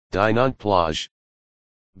Die neunte Plage.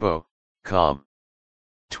 Bo. Com.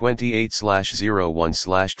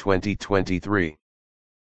 28/01/2023.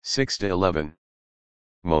 6 to 11.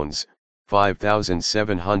 Mons.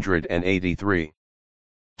 5783.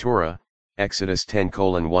 Torah, Exodus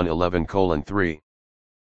 10:1-11:3.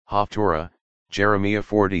 Haftorah, Jeremiah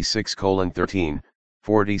 46:13,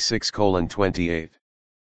 46:28.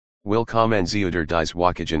 Willkommen zu der dies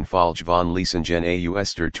Wochenende Folge von Lesungen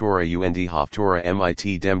aus der Torah und Haftorah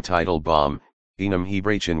mit dem Titelbaum, einem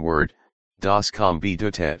Hebräischen Wort, das kaum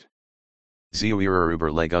bedeutet. Zu ihrer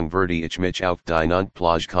Überlegung werde ich mich auf die neunte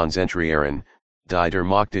Plage konzentrieren, die der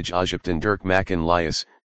Machtige Ägypten durch machen Lias,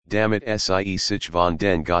 damit sie sich von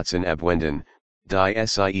den Götzen abwenden, die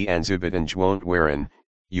sie anzubeten gewohnt waren,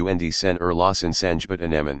 und sen erlassen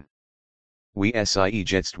sanjbeten nehmen. Wie sie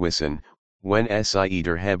jetzt wissen, wenn sie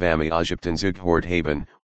der Habami Ägypten zugehört haben,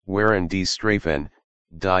 waren dies Strafen,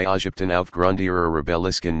 die Ägypten aufgrund ihrer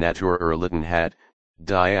rebellischen Natur erlitten hat,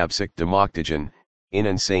 die Absicht der Machtigen,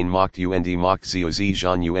 in sein Macht und Macht zu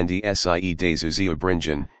sichern und sie dazu zu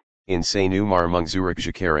bringen, in sein Umarmung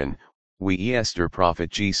zurückzukehren, wie es der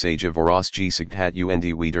Prophet Jesaja vorausgesagt hat und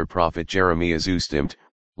wie der Prophet Jeremia zustimmt,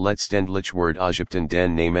 letztendlich wird Ägypten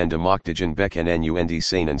den Namen der Machtigen bekennen und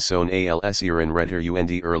seinen Sohn als ihren Retter und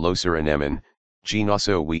Erlöser nehmen,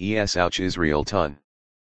 genauso wie es auch Israel tun.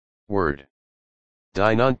 Word.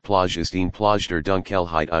 Die neunte Plage ist ein Plage der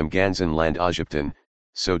Dunkelheit im ganzen Land Ägypten,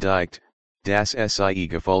 so dicht, dass sie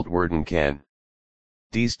gefolgt werden kann.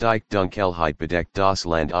 Dies dicht Dunkelheit bedeckt das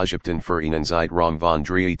Land Ägypten für einen Zeitraum von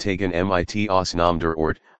 3 Tagen mit Ausnahme der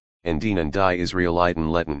Ort, in denen die Israeliten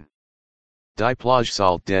letten. Die Plage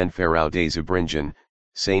sollt den Pharao dazu bringen,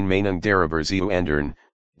 seine Meinung darüber zu ändern,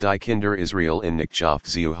 die Kinder Israel in Knechtschaft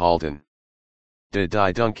zu halten. Da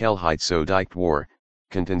die Dunkelheit so dicht war,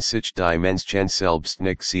 konnten sich die Menschen selbst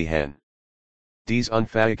nicht sehen. Dies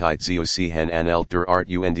Unfähigkeit zu sehen anhält der Art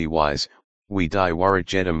und Weise, wie die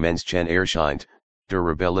Wahrheit jedem Menschen erscheint, der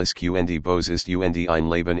rebellisk und bosest und ein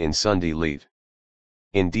Leben in Sünde lebt.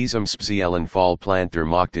 In diesem speziellen Fall plant der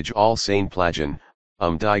Machtige all seine Plagen,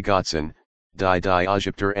 die Götzen, die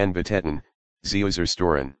Ägypter anbeteten, zu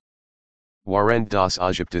zerstören. Während das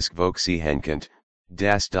ägyptische Volk sehen könnt,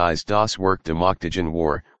 dass dies das Werk der Machtigen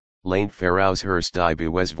war, lehnt Pharaos Hurst die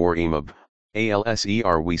Bewes vor ihm ab,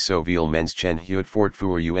 alser wie so viel Menschen hut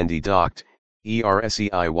fortfuhr und docht,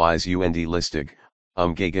 ersei wise und listig,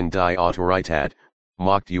 gegen die Autorität,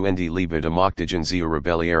 Macht und Liebe der Machtigen zu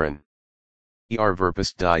rebellieren.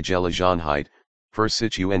 Verpasst die Gelegenheit, für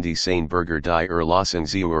sich und seine Bürger die Erlassung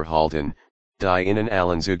zu erhalten, die ihnen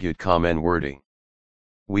allen zugut kommen würde.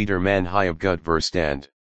 Wie der Mann hab gut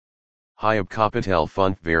Verstand. Hab Kapital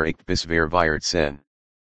 5 verricht bis verweiert sen.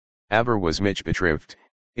 Aber was mich betrifft,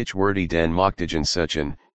 ich werde den Machtigen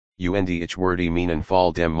suchen, und ich werde meinen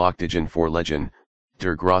Fall dem Machtigen vorlegen,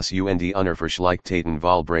 der Gross und Unerverschleichtaten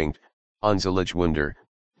Wahlbringt, unselige Wunder,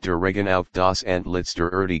 der Regen auf das Antlitz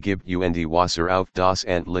der Erde gibt und Wasser auf das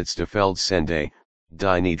Antlitz der Feld sende,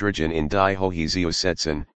 die Niedrigen in die Hohe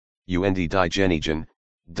setzen, und die Genigen,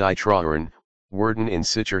 die Trauern, werden in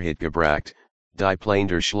Sicherheit gebracht, die Plain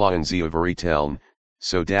der Schlauen zu vertellen,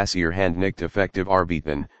 so dass ihr Hand nicht effektiv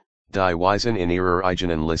arbeiten, die Weisen in ihrer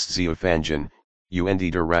eigenen List zu fangen, und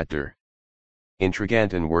der Ratter.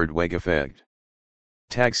 Intriganten Word weggefegt.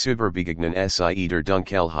 Tagsüber begegnen sie der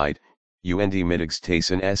Dunkelheit, und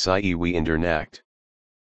mittagstassen sie wie in der Nacht.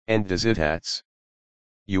 End des Zitats.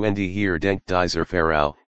 Und hier denkt dieser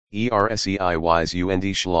Pharao, ersei wise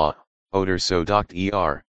und schlau, oder so docht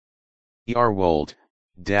wold,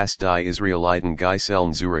 dass die Israeliten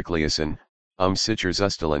Geiseln zurückließen, sicher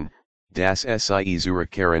zustellen, dass sie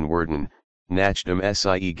zurückkehren werden, nachdem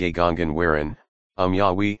sie gegangen waren,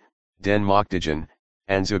 Yahweh, den Machtigen,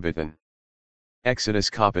 anzubeten.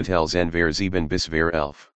 Exodus Kapitel Vers 7 bis Vers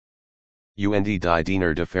 11. Und die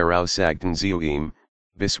Diener de Pharao sagten zu ihm,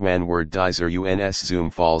 bis wann wird dieser uns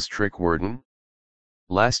zum Fallstrick werden?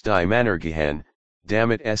 Lass die Männer gehen,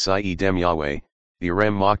 damit sie dem Yahweh,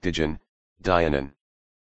 ihrem Machtigen, dienen.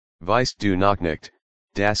 Weißt du noch nicht,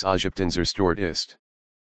 dass Ägypten zerstört ist?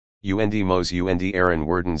 Und Mos und Aaron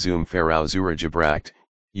werden zum Pharao zurückgebracht,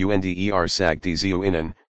 und sagte zu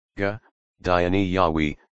ihnen, diene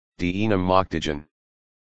Yahweh, die einem Machtigen.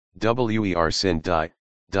 Sind die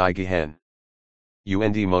gehen.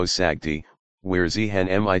 Und Mos sagte, wir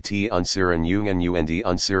sehen mit unseren Jungen und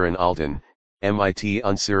unseren Alten, mit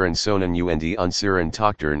unseren Sohnen und unseren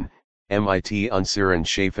Tochtern, mit unseren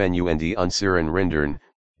Schafen und unseren Rindern,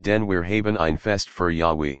 denn wir haben ein Fest für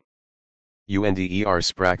Yahweh. Und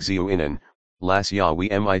sprach zu ihnen, lass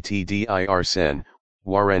Yahweh mit dir sen,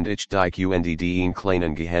 während ich dich und die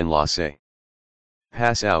kleinen gehen lasse.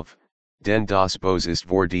 Pass auf, den das Bos ist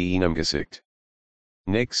vor deinem Gesicht.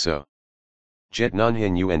 Nicht so. Jet nun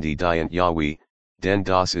hin und dient Yahweh, den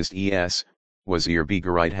das ist was ihr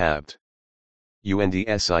begereit habt. Und sie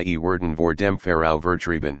werden vor dem Pharao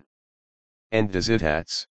vertrieben. End des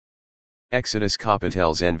Zitats. Exodus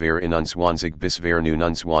Kapitels enver 21 bis ver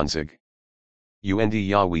 29. Und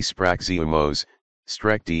Yahweh sprach zu Mose,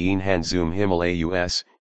 streck den Hand zum Himmel aus,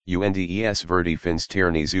 und verdi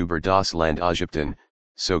finsternis über das Land Ägypten,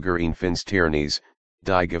 sogar in finsternis,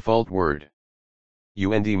 die gefüllt word.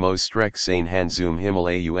 Und Mose streck sein Hand zum Himmel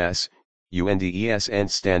aus, und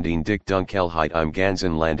entstanden dick Dunkelheit im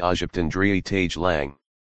ganzen Land Ägypten 3 Tage lang.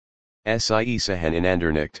 Sie sahen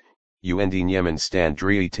einander nicht, und nehmen stand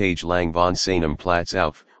 3 Tage lang von seinem Platz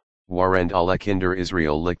auf, während alle Kinder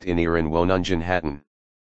Israel licht in ihren Wohnungen hatten.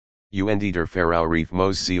 Und der Pharao rief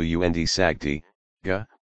Mose zu und sagte,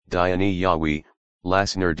 diene Yahweh,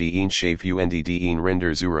 lass nur den Schaf und den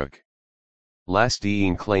Rinder zurück. Lass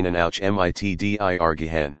den Kleinen auch mit dir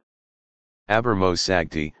gehen. Aber Mose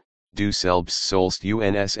sagte, du selbst sollst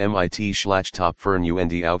uns mit Schlachtopfern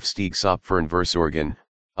und Aufstiegsopfern versorgen,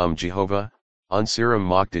 Jehovah, unserem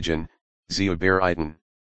Mächtigen, zu bereiten.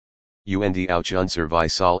 Und auch unser Vi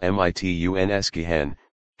soll mit uns gehen,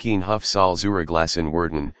 kein Hof soll zurücklassen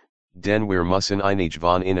werden, denn wir müssen einig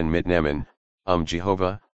von ihnen mitnehmen,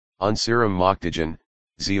 Jehovah, unserem Mächtigen,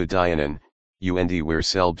 zu dienen, und wir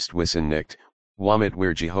selbst wissen nicht, womit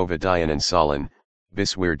wir Jehovah dienen sollen,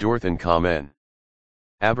 bis wir dorthin kommen.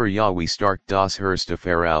 Aber Yahweh stark das Herz de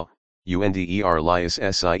Pharao, und lias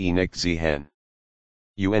sie nicht sehen.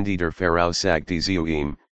 Und der Pharao sagte zu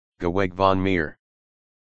ihm, geh weg von mir.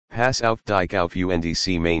 Pass auf dich auf und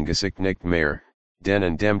sie mein Gesicht nicht mehr, denn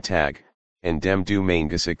an dem Tag, an dem du mein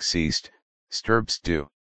Gesicht siehst, stirbst du.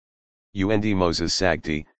 Und Moses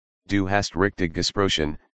sagte, du hast richtig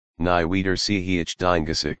gesprochen, nie wieder sehe ich dein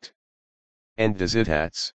Gesicht. End des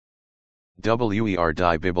Zitats.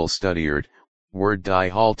 Die Bibel studiert, word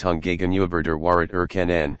die Haltung gegenüber der Wahrheit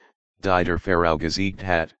erkennen, die der Pharao gesiegt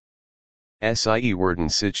hat. Sie werden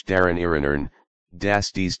sich daran erinnern,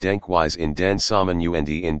 dass dies Denkweise in den Samen und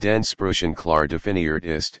in den Sprüchen klar definiert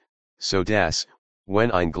ist, so dass,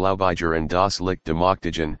 wenn ein Gläubiger an das Licht der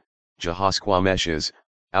Mächtigen, Jehoshua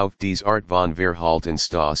auf dies Art von Verhalten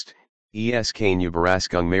stößt, es keine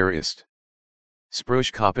Überraschung mehr ist.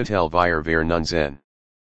 Spruch Kapitel 4 ver 19.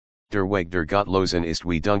 Der Weg der Gottlosen ist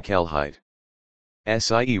wie Dunkelheit.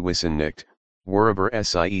 Sie wissen nicht, worüber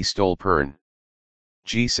sie stolpern.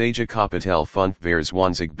 Sage Kapitel 5 vers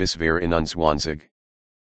 20 bis ver 21.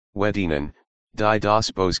 Wedinen, die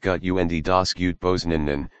das Bos Gut und das Gut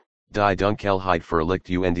Bosninnen, die Dunkelheit verlicht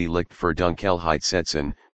und Licht für Dunkelheit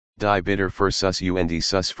setzen, die Bitter für Sus und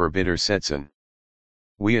Sus für Bitter setzen.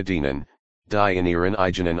 Weadienen, die in ihren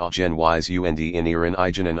eigenen Augen wise und in ihren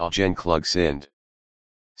eigenen Augen klug sind.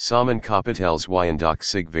 Samen Kapitels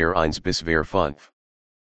 22 ver 1 bis ver 5.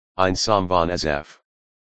 Ein Psalm von Asaph.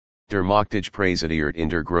 Der Mächtig präsidiert in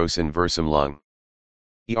der großen Versammlung.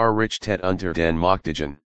 Richtet unter den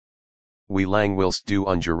Mächtigen. Wie lang willst du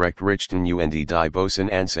ungerecht richten und die Bosen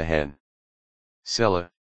ansehen? Selah.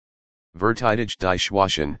 Verteidig die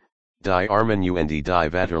Schwachen, die Armen und die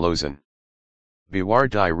Vaterlosen. Bewahre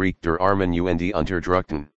die Reich der Armen und die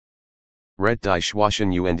Unterdrückten. Ret die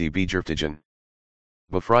Schwachen und die Bedürftigen.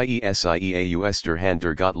 Befreie sie aus der Hand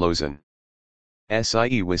der Gottlosen.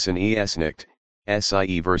 Sie wissen es nicht,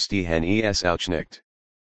 sie verstehen es auch nicht.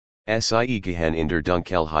 Sie gehen in der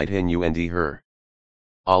Dunkelheit hin und her.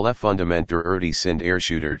 Alle Fundament der Erde sind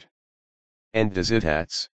erschüttert. End des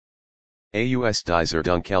Zitats. Aus dieser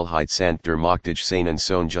Dunkelheit sind der Mächtig seinen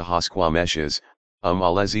Sohn Jehoshua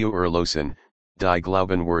alle zu erlösen, die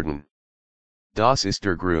glauben werden. Das ist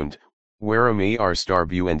der Grund, warum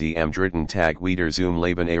starb und am dritten Tag wieder zum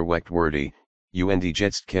Leben erweckt wurde, und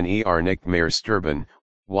jetzt kann nicht mehr sterben,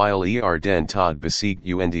 weil den Tod besiegt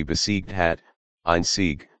und besiegt hat, ein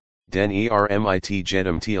Sieg, den mit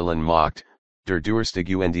jedem Teilen macht, der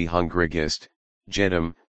durstig und hungrig ist,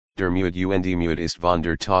 jedem, der müde und müde ist von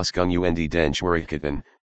der Taskung und den Schwierigkeiten,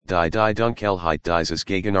 die Dunkelheit dieses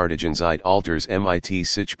gegenwärtigen Zeitalters mit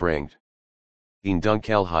sich bringt. In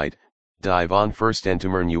Dunkelheit, die von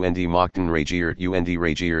Fürstentümern und Machten regiert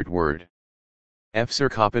word. Fser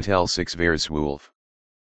Kapitel 6 vers 12.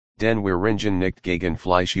 Denn wir ringen nicht gegen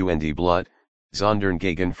Fleisch und Blut, sondern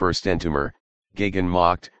gegen Fürstentümer, gegen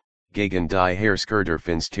Macht, gegen die Herrscher der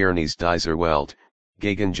Finsternis dieser Welt,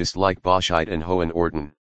 gegen Geistlichkeit und hohen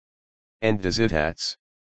Orten. End des Zitats.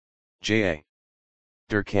 J.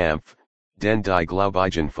 Der Kampf, den die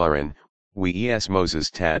Gläubigen führen, wie es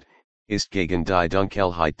Moses tat, ist gegen die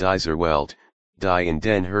Dunkelheit dieser Welt, die in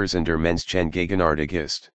den Herzen der Menschen gegenartig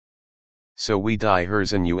ist. So wie die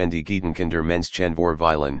Herzen und Gedanken der Menschen vor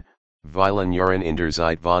Weilen Jahren in der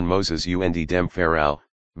Zeit von Moses und dem Pharao,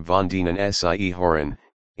 von denen sie Horen,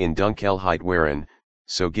 in Dunkelheit waren,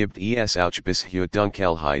 so gibt es auch bis heute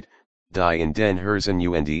Dunkelheit, die in den Herzen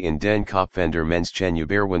und in den Kopfen der Menschen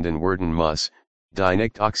überwunden werden muss, die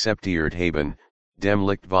nicht akzeptiert haben, dem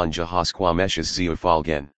Licht von Jehoshua-Mesches zu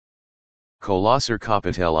folgen. Kolosser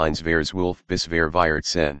Kapitel 1 Vers 12 bis Vers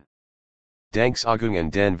 14. Danksagungen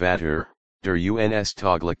den Vater, der uns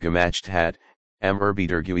taglich gemacht hat, am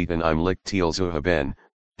Arbeiter gewieten im Licht Teil zu haben,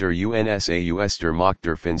 der uns aus der Macht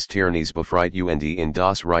der Finsternis befreit und in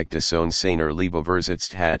das Reich des Sohns seiner Liebe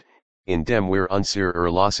versetzt hat, in dem wir unser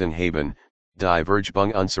erlassen haben, die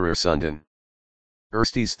Vergebung unserer Sünden.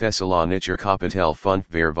 Erstes Thessalonicher Kapitel 5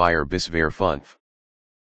 Vers 4 bis Vers 5.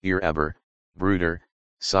 Ihr aber, Brüder,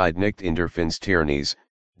 seid nicht in der Finsternis,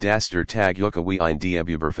 dass der Tag wie ein Dieb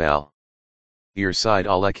überfall. Ihr seid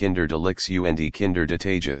alle Kinder des Lichts und Kinder des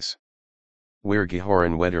Tages. Wir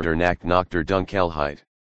gehören weder der Nacht noch der Dunkelheit.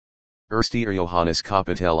 1. Johannes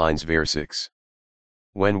Kapitel 1 Vers 6.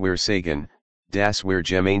 Wenn wir sagen, dass wir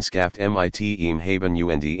Gemeinschaft mit ihm haben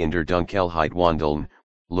und in der Dunkelheit wandeln,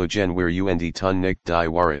 lügen wir und tun nicht die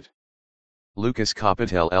Wahrheit. Lukas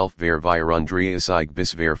Kapitel 11 Vers 34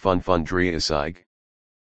 bis Vers 35.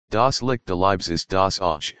 Das Licht des Leibes ist das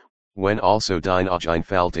auch, wenn also dein Auge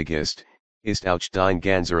einfältig ist auch dein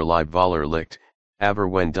ganzer Leib voller Licht,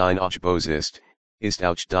 aber wenn dein Auge böse ist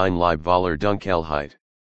auch dein Leib voller Dunkelheit.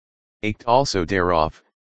 Acht also darauf,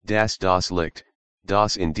 dass das Licht,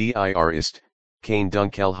 das in dir ist, kein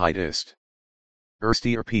Dunkelheit ist. 1.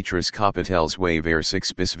 Petrus Kapitel 2 Vers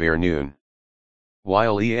 6 bis Vers 9.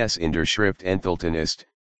 Weil es in der Schrift enthalten ist,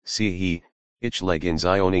 siehe, ich legen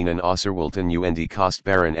Zioninen auserwählten und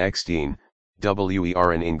kostbaren Exten,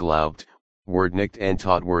 weren in glaubt, word nicht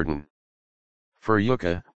entot werden. Für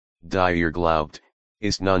Jucke, die ihr glaubt,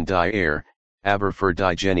 ist nun die aber für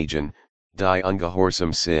die Genigen, die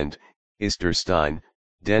ungehorsam sind, ist der Stein,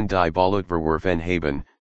 den die Balut verworfen haben,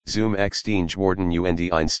 zum Exten worden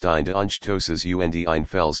und ein Stein de Anstosses und ein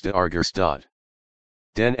Fels de Argerstad.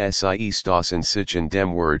 Den sie stossen sich in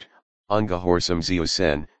dem Wort, ungehorsam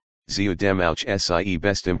zu dem auch sie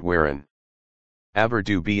bestimmt waren. Aber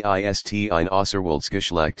du bist ein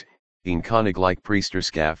Auserwähltsgeschlecht, ein Königlich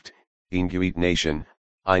Priesterschaft, ein Gebiet Nation,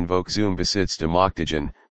 ein Volk zum Besitz de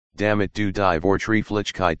Machtigen, damit du die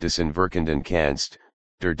Vortrefflichkeit dessen wirkenden kannst,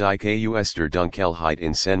 der die Kus der Dunkelheit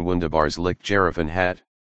in sen wunderbares Licht gerufen hat.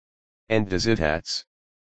 End des Zitats.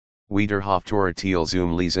 Wieder Hoftora Teal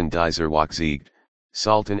zum Lesen dieser Wachsiegt,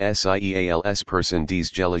 Salten Seals Person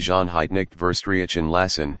dies Gelegenheit nicht verstrichen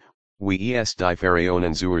lassen, wie es die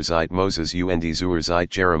Pharaonen zur Zeit Moses und zur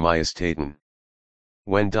Zeit Jeremias taten.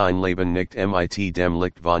 Wenn dein Leben nicht mit dem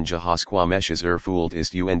Licht von Jehoshua-Mesches erfüllt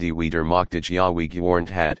ist und wieder machtig Yahweh gewarnt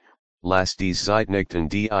hat, lass dies Zeit nicht in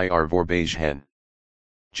dir vorbeigehen.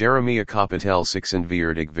 Jeremia Kapitel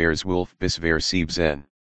 46 Vers 12 bis Vers 17.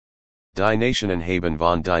 Die Nationen haben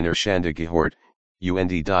von deiner Schande gehört, und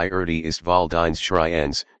die Erde ist voll deines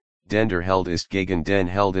Schreiens, denn der Held ist gegen den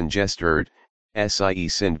Helden gestört, sie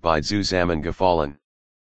sind beide zusammengefallen.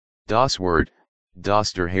 Das Wort,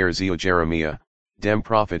 das der Herr zu Jeremia, dem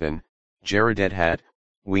Propheten, geredet hat,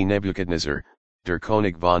 wie Nebuchadnezzar, der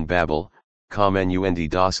König von Babel, kommen und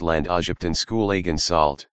das Land Ägypten schlagen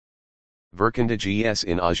sollt. Wirkende Gs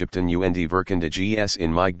in Ägypten und wirkende Gs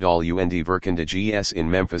in Migdal und wirkende Gs in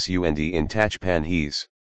Memphis und in Tachpanhes.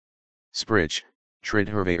 Sprich, tritt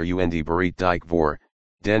herver und bereit dich vor,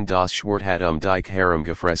 denn das Schwert hat dich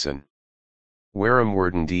herumgefressen. Warum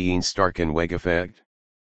werden die in starken weggefegt?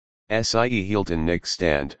 Sie hielten nicht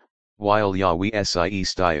stand, weil Yahweh sie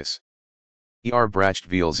stiess. Bracht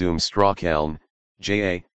viel zum Stracheln,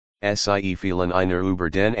 sie fielen einer über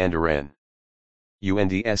den anderen. Und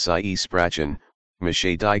sie sprachen,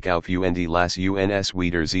 Mische dich auf und lass uns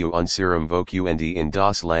wieder zu unserem Volk und in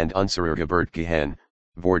das Land unserer Geburt gehen,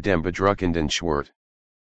 vor dem bedrückenden Schwert.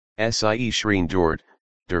 Sie schrien dort,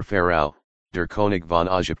 der Pharao, der König von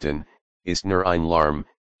Ägypten, ist nur ein Larm,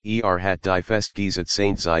 hat die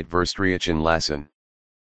festgesetzte Zeit verstrichen lassen.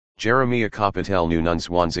 Jeremia Kapitel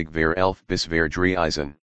 29 Vers 11 bis Vers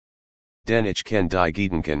 13. Denn ich kenn die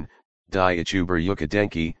Gedanken, die ich über Jucke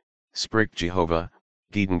denke, spricht Jehovah,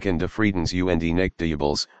 Gedanken de Friedens und nicht de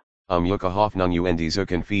Übels, Jucke Hoffnung und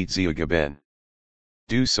Zukunft zu geben.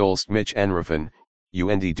 Du sollst mich anrufen,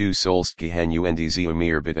 und du sollst gehen und zu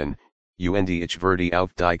mir bitten, und ich werde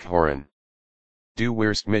auf dich hören. Du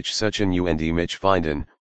wirst mich suchen und mich finden,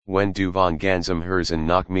 wenn du von ganzem Herzen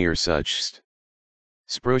nach mir suchst.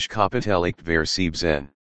 Spruch Kapitel 8 Vers 17.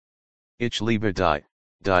 Ich liebe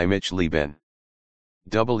die mich lieben.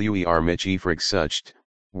 Wer mich ifrig sucht,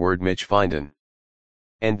 word mich finden.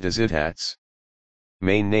 End des Zitats.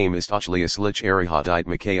 Mein Name ist ausschließlich Erihadite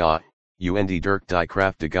Micaiah, und durch die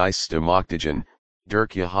Kraft de Geiste Machtigen,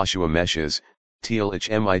 durch Yehoshua Meshes, Teal ich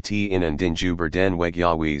mit in den Juber den Weg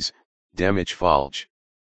Yahwehs, dem ich Falsch.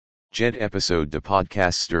 Jed Episode de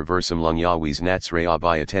Podcasts der Versumlung Yahwehs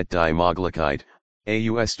Natsreabiatet die Möglichkeit,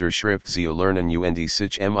 aus der Schrift zu lernen und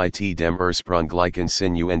sich mit dem Ursprung gleichen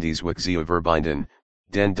Sinn und Zweck zu verbinden,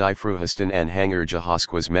 den die frühesten Anhänger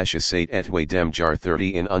Jehosquas Meshes seit etwa dem Jahr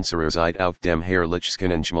 30 in unserer Zeit auf dem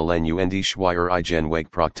Herrlichsten Schmalen und Schweier Igen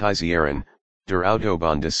Weg praktisieren, der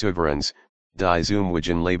Autobahn des Souveräns, die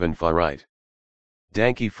zum Leben verreit.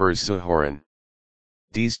 Danke fürs Zuhören.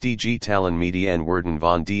 Dies digitalen Medien werden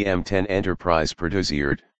von dem 10 Enterprise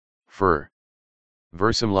produziert, für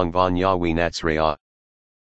Versumlung von Yahweh Natsrea.